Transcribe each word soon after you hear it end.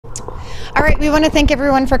All right, we want to thank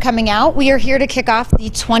everyone for coming out. We are here to kick off the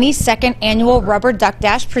 22nd annual Rubber Duck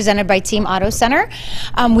Dash presented by Team Auto Center.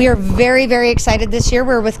 We are very, very excited this year.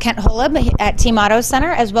 We're with Kent Holub at Team Auto Center,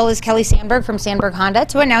 as well as Kelly Sandberg from Sandberg Honda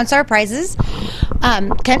to announce our prizes.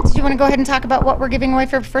 Kent, do you want to go ahead and talk about what we're giving away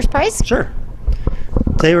for first prize? Sure.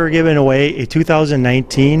 Today we're giving away a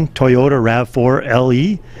 2019 Toyota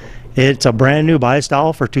RAV4 LE. It's a brand new buy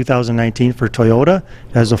style for 2019 for Toyota.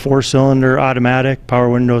 It has a 4-cylinder automatic, power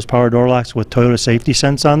windows, power door locks with Toyota Safety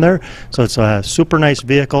Sense on there. So it's a super nice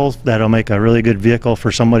vehicle that'll make a really good vehicle for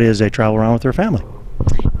somebody as they travel around with their family.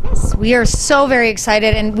 Yes, we are so very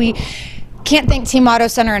excited, and we can't thank Team Auto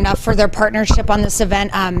Center enough for their partnership on this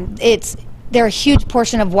event. They're a huge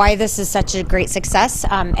portion of why this is such a great success.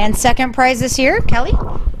 And second prize this year, Kelly?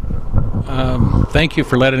 Thank you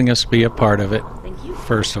for letting us be a part of it.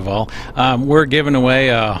 First of all, we're giving away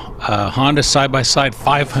a Honda side-by-side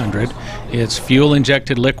 500. It's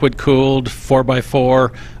fuel-injected, liquid-cooled,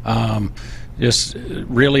 4x4. Just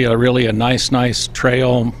really a nice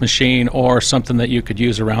trail machine, or something that you could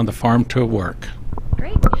use around the farm to work.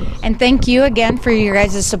 Great. And thank you again for your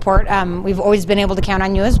guys' support. We've always been able to count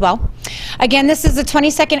on you as well. Again, this is the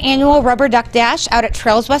 22nd annual Rubber Duck Dash out at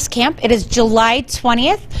Trails West Camp. It is July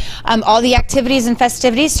 20th. All the activities and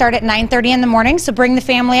festivities start at 9:30 in the morning, so bring the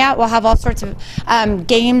family out. We'll have all sorts of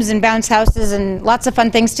games and bounce houses and lots of fun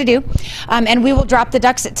things to do. And we will drop the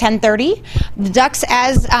ducks at 10:30. The ducks,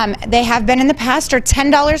 as they have been in the past, are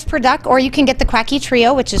 $10 per duck, or you can get the Quacky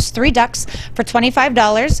Trio, which is 3 ducks for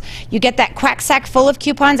 $25. You get that quack sack full of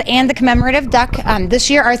coupons and the commemorative duck. This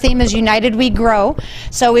year our theme is United We Grow,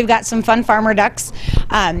 so we've got some fun farmer ducks.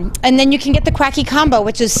 And then you can get the Quacky Combo,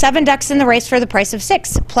 which is 7 ducks in the race for the price of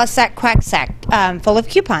 6, plus that quack sack full of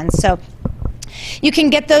coupons. So you can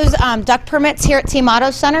get those duck permits here at Team Auto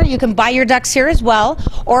Center. You can buy your ducks here as well,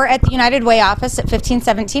 or at the United Way office at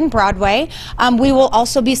 1517 Broadway. We will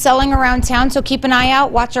also be selling around town, so keep an eye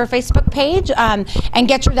out, watch our Facebook page, and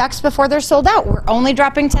get your ducks before they're sold out. We're only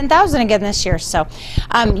dropping 10,000 again this year, so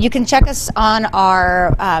you can check us on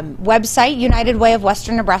our website,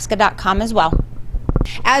 unitedwayofwesternnebraska.com, as well.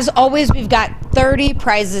 As always, we've got 30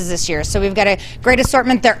 prizes this year, so we've got a great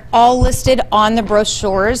assortment. They're all listed on the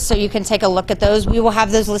brochures, so you can take a look at those. We will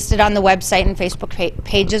have those listed on the website and Facebook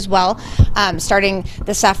page as well, starting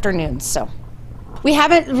this afternoon. So we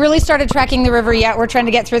haven't really started tracking the river yet. We're trying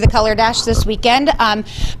to get through the color dash this weekend.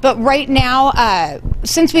 But right now,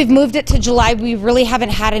 since we've moved it to July, we really haven't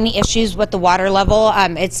had any issues with the water level.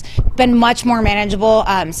 It's been much more manageable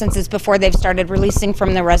since it's before they've started releasing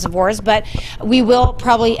from the reservoirs. But we will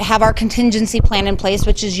probably have our contingency plan in place,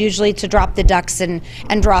 which is usually to drop the ducks and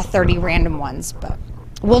draw 30 random ones. But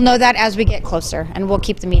we'll know that as we get closer, and we'll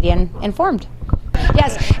keep the media informed.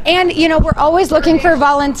 Yes, and you know, we're always looking for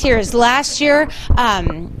volunteers. Last year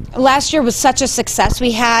was such a success.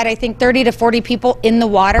 We had, I think, 30 to 40 people in the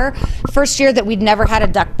water. First year that we'd never had a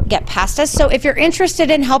duck get past us. So if you're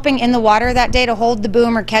interested in helping in the water that day to hold the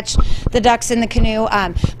boom or catch the ducks in the canoe,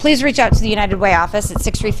 please reach out to the United Way office at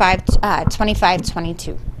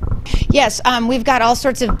 635-2522. Yes, we've got all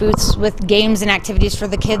sorts of booths with games and activities for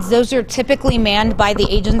the kids. Those are typically manned by the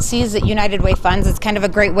agencies that United Way funds. It's kind of a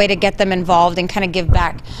great way to get them involved and kind of give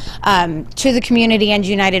back to the community and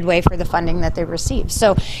United Way for the funding that they receive.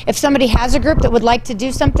 So if somebody has a group that would like to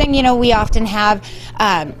do something, you know, we often have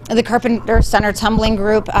the Carpenter Center tumbling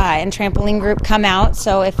group and trampoline group come out.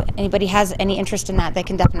 So if anybody has any interest in that, they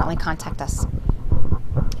can definitely contact us.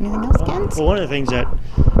 Anything else, Kent? Well,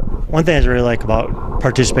 one thing I really like about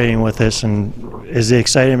participating with this is the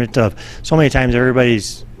excitement of so many times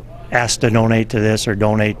everybody's asked to donate to this or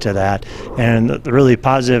donate to that. And the really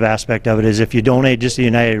positive aspect of it is if you donate just the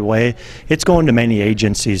United Way, it's going to many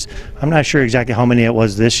agencies. I'm not sure exactly how many it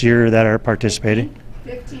was this year that are participating.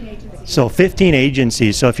 15 agencies. So 15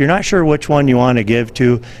 agencies. So if you're not sure which one you want to give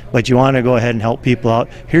to, but you want to go ahead and help people out,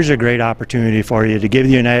 here's a great opportunity for you to give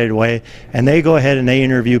the United Way. And they go ahead and they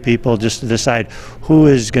interview people just to decide who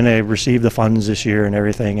is going to receive the funds this year and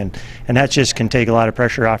everything. And that just can take a lot of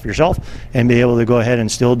pressure off yourself and be able to go ahead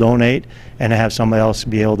and still donate and have somebody else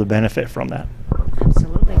be able to benefit from that.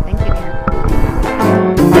 Absolutely. Thank you,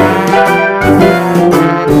 Karen.